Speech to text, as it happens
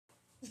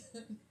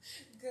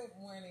Good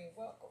morning.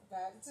 Welcome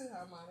back to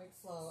Harmonic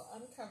Flow,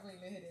 uncovering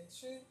the hidden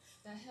truth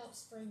that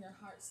helps bring your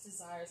heart's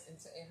desires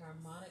into a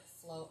harmonic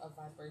flow of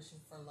vibration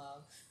for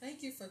love.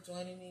 Thank you for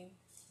joining me.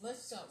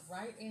 Let's jump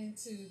right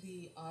into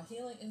the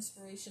healing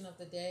inspiration of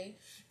the day.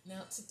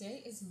 Now,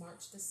 today is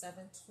March the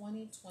 7th,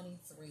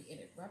 2023, and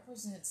it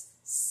represents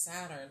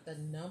Saturn, the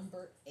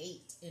number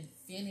 8,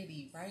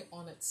 infinity, right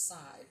on its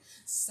side.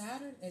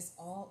 Saturn is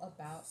all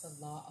about the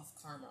law of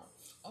karma.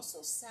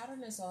 Also,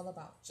 Saturn is all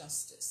about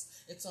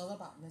justice. It's all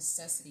about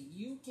necessity.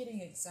 You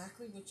getting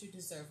exactly what you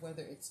deserve,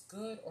 whether it's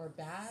good or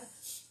bad,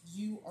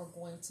 you are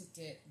going to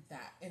get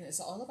that. And it's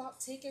all about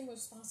taking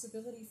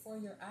responsibility for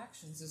your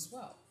actions as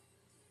well.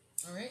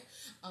 All right.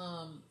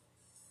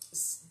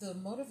 The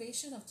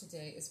motivation of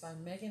today is by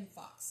Megan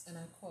Fox, and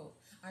I quote,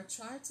 "I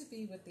try to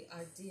be with the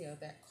idea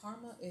that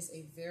karma is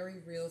a very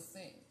real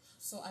thing.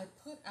 So I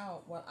put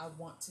out what I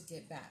want to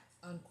get back,"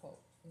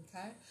 unquote.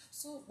 Okay?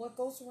 So what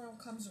goes around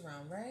comes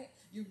around, right?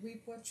 You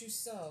reap what you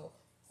sow.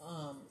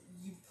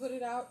 You put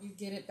it out, you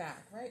get it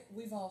back, right?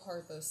 We've all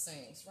heard those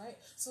sayings, right?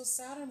 So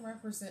Saturn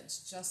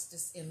represents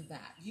justice in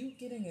that. You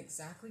getting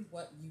exactly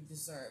what you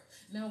deserve.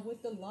 Now,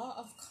 with the law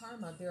of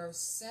karma, there are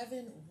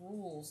 7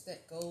 rules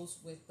that goes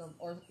with the,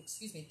 or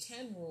excuse me,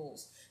 10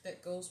 rules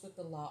that goes with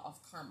the law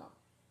of karma.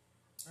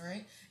 All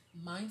right?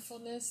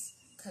 Mindfulness,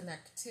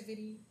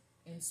 connectivity,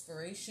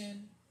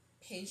 inspiration,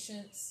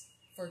 patience,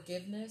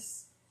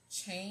 forgiveness,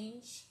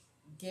 change,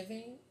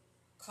 giving,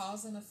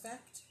 cause and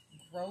effect,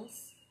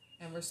 growth,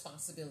 and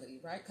responsibility,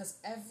 right? Because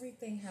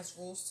everything has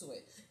rules to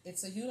it.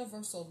 It's a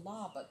universal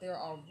law, but there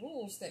are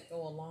rules that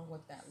go along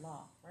with that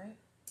law, right?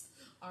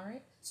 All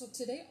right. So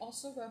today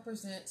also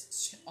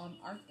represents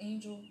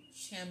Archangel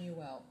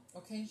Chamuel.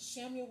 Okay,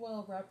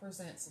 Chamuel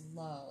represents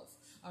love.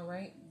 All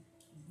right,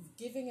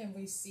 giving and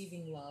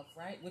receiving love,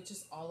 right? Which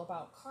is all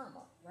about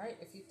karma, right?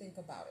 If you think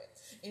about it,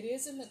 it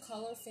is in the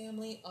color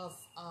family of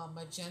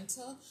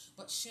magenta,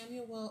 but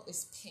Chamuel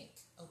is pink.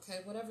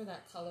 Okay, whatever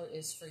that color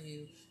is for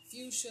you,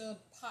 fuchsia,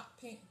 pot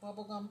pink,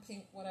 bubblegum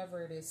pink,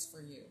 whatever it is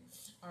for you.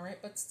 All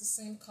right, but it's the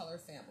same color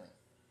family.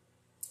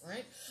 All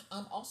right.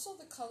 Also,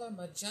 the color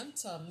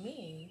magenta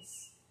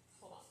means.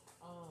 Hold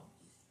on.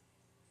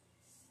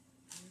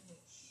 Let me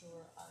make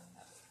sure I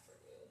have it for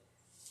you.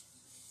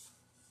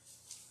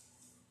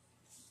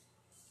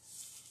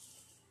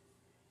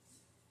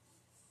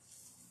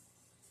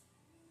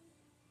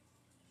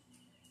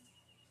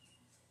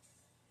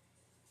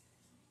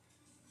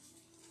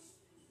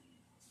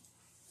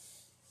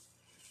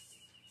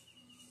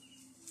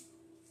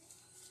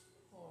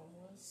 Hold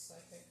on 1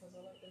 second, because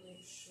I like to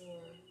make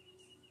sure.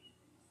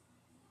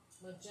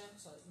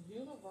 Magenta,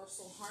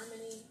 universal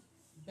harmony,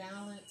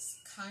 balance,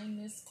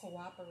 kindness,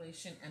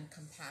 cooperation, and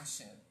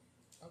compassion.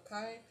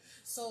 Okay?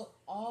 So,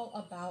 all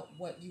about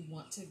what you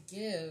want to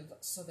give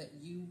so that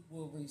you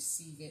will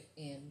receive it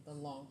in the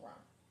long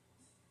run.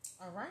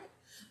 All right.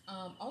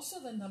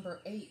 Also, the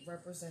number 8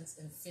 represents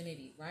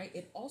infinity, right?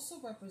 It also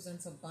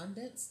represents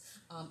abundance,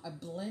 a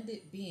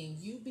blended being,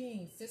 you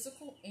being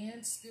physical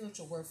and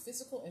spiritual, where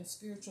physical and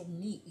spiritual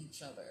meet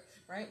each other,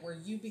 right? Where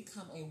you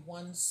become a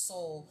one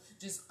soul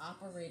just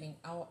operating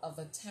out of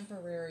a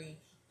temporary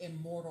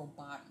immortal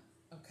body.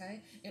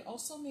 Okay, it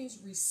also means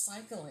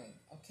recycling.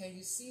 Okay,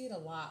 you see it a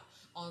lot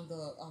on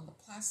the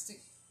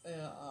plastic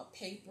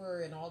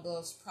paper and all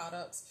those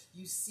products.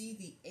 You see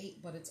the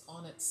 8, but it's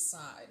on its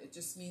side. It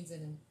just means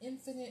an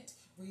infinite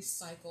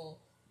recycle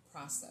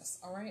process.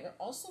 All right, it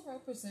also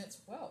represents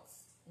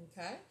wealth.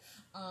 Okay,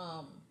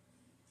 um,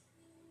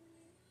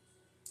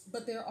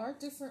 but there are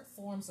different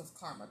forms of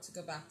karma. To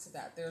go back to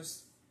that,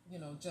 there's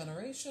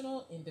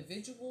generational,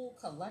 individual,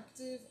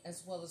 collective,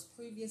 as well as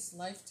previous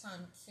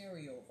lifetime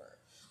carryover.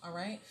 All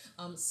right.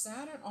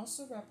 Saturn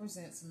also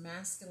represents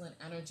masculine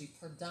energy,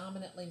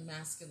 predominantly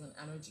masculine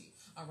energy.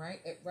 All right.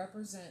 It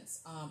represents,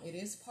 it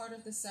is part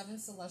of the 7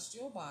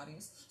 celestial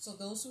bodies. So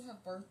those who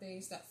have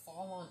birthdays that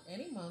fall on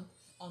any month,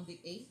 on the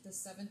 8th, the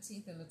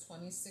 17th, and the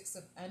 26th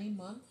of any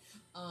month,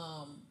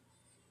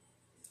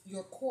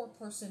 your core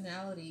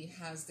personality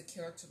has the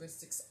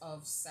characteristics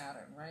of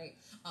Saturn, right?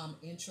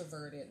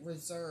 Introverted,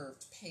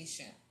 reserved,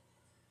 patient.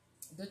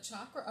 The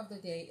chakra of the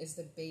day is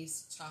the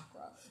base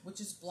chakra, which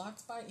is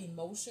blocked by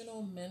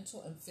emotional,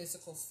 mental, and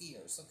physical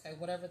fears. Okay,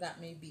 whatever that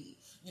may be.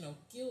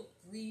 Guilt,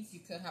 grief. You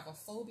could have a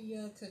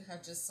phobia. Could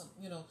have just some,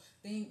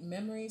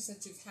 memories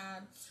that you've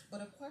had.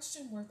 But a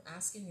question worth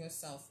asking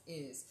yourself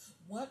is,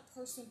 what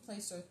person,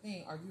 place, or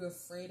thing are you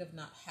afraid of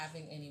not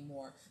having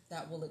anymore?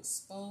 That will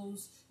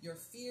expose your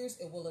fears.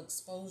 It will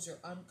expose your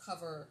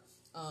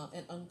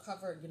and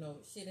uncover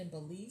hidden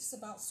beliefs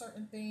about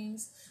certain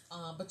things,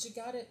 but you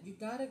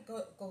gotta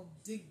go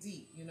dig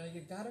deep. You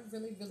gotta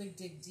really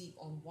dig deep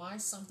on why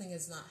something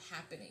is not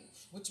happening,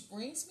 which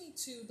brings me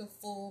to the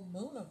full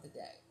moon of the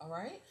day. All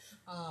right.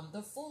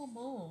 The full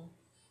moon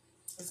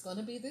It's going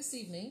to be this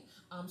evening.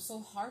 So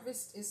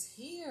harvest is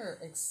here.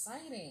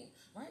 Exciting,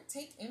 right?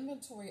 Take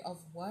inventory of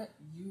what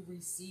you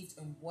received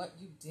and what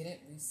you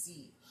didn't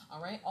receive.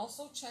 All right.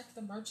 Also check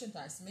the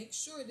merchandise. Make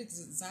sure it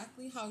is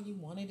exactly how you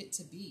wanted it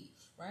to be,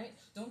 right?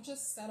 Don't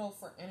just settle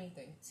for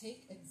anything.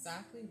 Take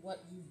exactly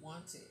what you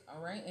wanted.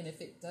 All right. And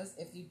if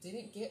you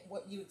didn't get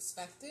what you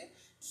expected,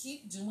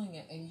 keep doing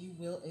it and you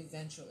will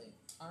eventually.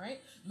 All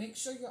right. Make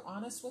sure you're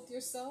honest with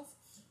yourself.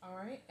 All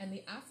right, and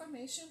the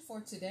affirmation for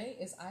today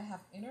is I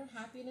have inner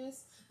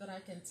happiness that I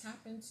can tap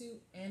into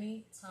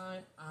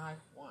anytime I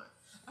want.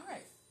 All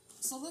right,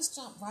 so let's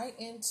jump right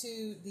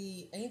into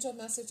the angel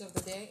message of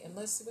the day and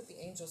let's see what the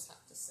angels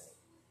have to say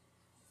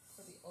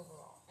for the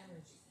overall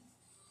energy.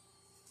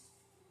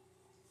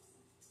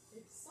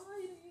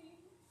 Exciting.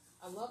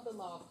 I love the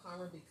law of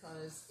karma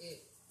because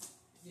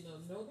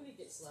nobody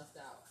gets left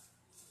out.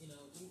 You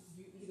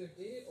either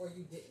did it or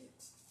you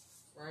didn't,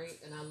 right?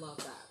 And I love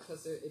that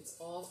because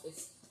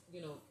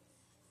you know,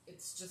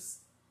 it's just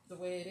the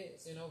way it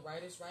is.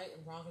 Right is right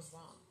and wrong is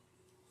wrong.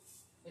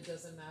 It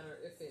doesn't matter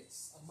if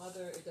it's a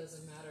mother. It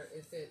doesn't matter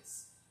if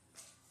it's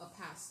a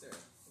pastor.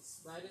 It's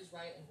right is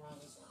right and wrong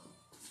is wrong.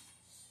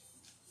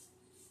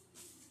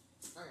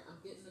 All right, I'm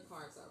getting the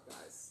cards out,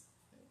 guys.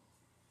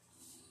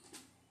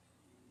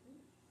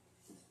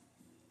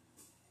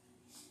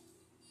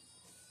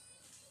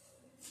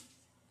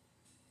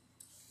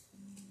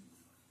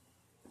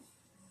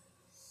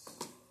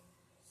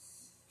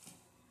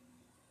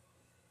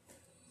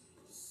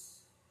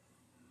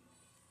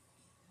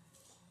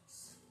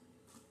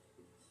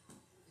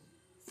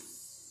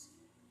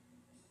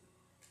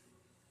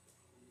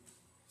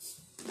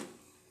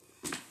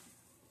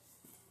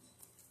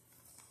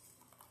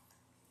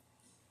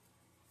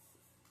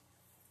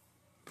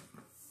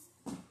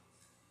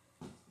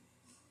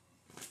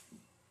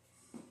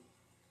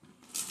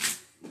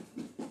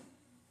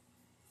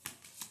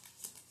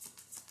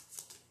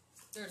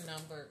 They're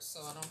numbered, so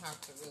I don't have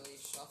to really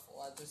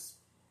shuffle. It's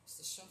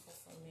a shuffle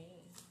for me.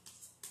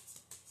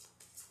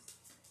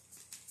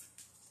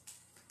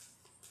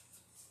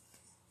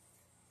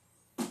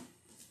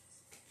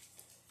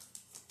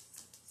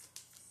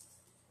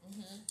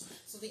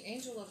 So the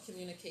angel of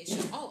communication.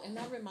 Oh, and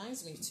that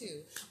reminds me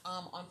too.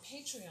 On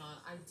Patreon,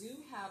 I do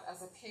have,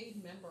 as a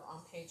paid member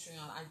on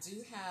Patreon, I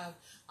do have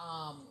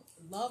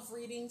love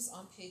readings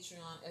on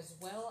Patreon as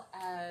well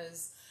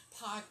as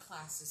pod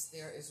classes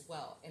there as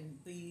well. And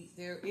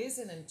there is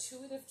an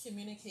intuitive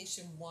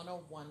communication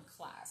 101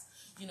 class.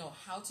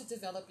 How to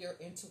develop your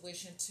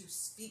intuition to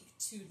speak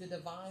to the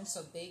divine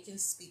so they can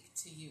speak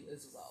to you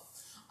as well.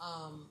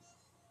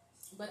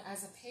 But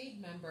as a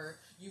paid member,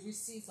 you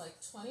receive like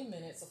 20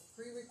 minutes of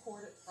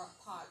pre-recorded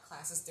pod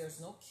classes. There's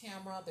no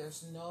camera.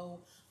 There's no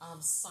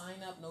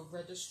sign up, no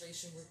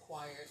registration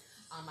required.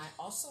 I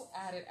also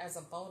added as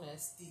a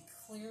bonus the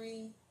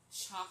Clearing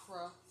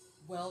Chakra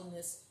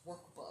Wellness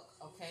Workbook.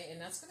 Okay,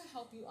 and that's going to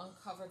help you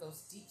uncover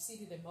those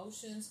deep-seated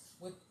emotions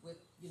with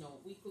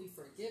weekly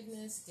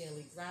forgiveness,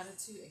 daily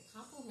gratitude, and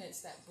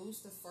compliments that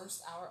boost the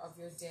first hour of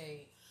your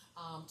day.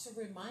 To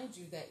remind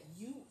you that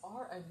you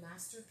are a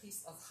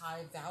masterpiece of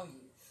high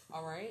value.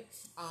 All right.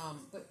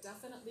 But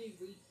definitely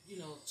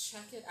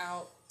check it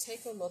out,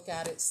 take a look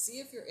at it, see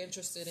if you're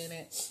interested in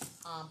it.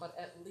 But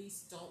at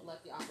least don't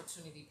let the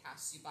opportunity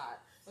pass you by.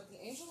 But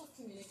the angel of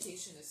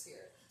communication is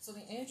here. So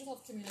the angel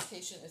of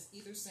communication is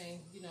either saying,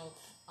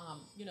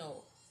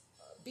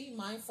 be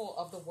mindful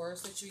of the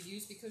words that you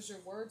use because your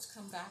words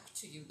come back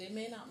to you. They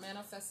may not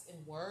manifest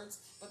in words,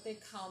 but they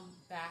come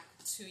back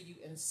to you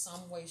in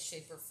some way,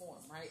 shape, or form,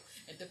 right?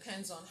 It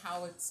depends on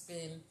how it's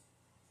been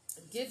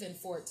given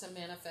for it to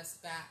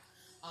manifest back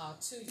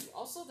to you.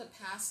 Also, the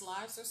past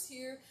lives is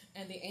here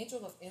and the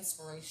angel of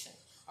inspiration.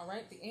 All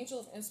right, the angel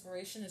of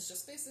inspiration is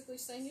just basically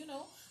saying,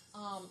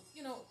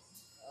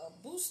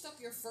 boost up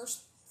your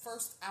first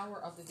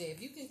hour of the day. If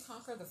you can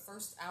conquer the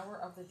first hour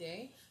of the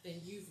day,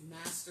 then you've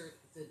mastered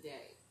the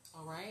day.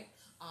 All right.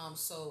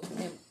 So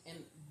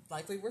and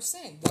like we were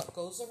saying, what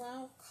goes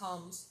around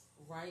comes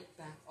right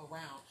back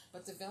around.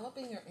 But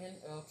developing your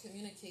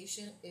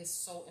communication is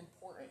so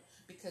important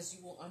because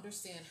you will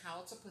understand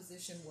how to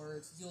position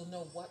words. You'll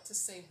know what to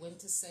say, when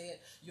to say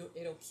it.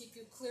 It'll keep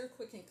you clear,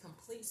 quick, and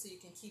complete, so you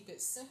can keep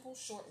it simple,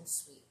 short, and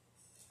sweet.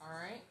 All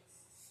right.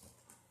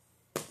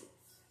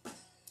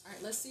 All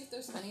right, let's see if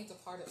there's any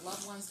departed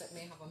loved ones that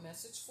may have a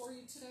message for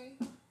you today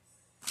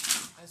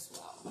as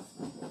well.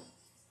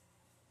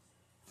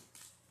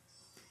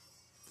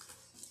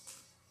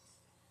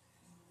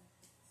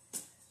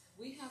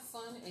 We have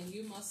fun and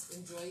you must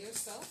enjoy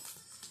yourself.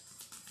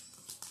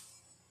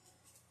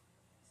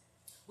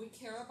 We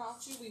care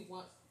about you. We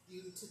want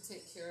you to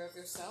take care of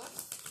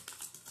yourself.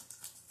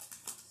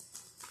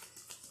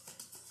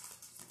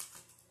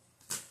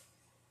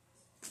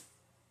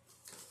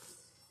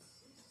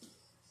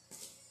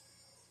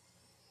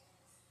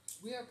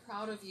 We are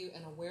proud of you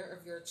and aware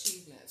of your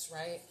achievements,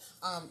 right?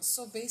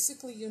 So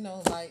basically,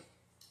 like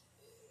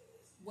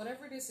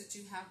whatever it is that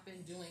you have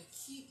been doing,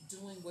 keep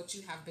doing what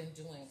you have been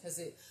doing, because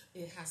it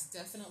has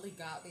definitely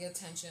got the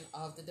attention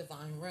of the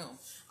divine realm.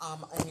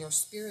 And your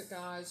spirit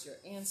guides, your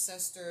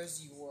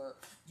ancestors, your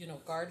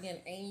guardian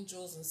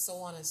angels, and so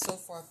on and so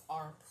forth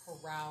are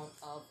proud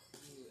of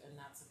you, and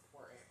that's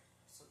important.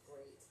 So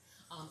great.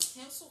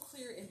 Cancel,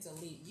 clear, and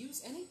delete.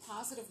 Use any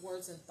positive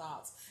words and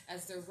thoughts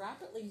as they're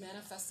rapidly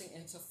manifesting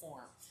into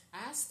form.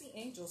 Ask the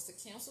angels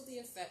to cancel the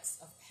effects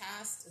of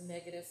past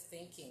negative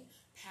thinking,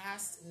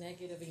 past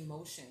negative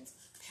emotions,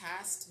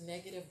 past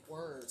negative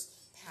words,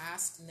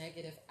 past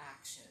negative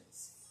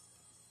actions.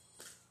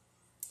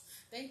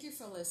 Thank you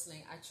for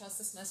listening. I trust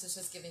this message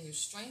has given you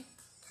strength,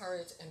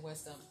 courage, and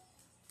wisdom.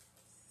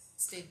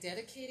 Stay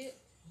dedicated,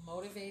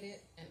 motivated,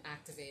 and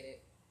activated.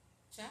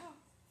 Ciao.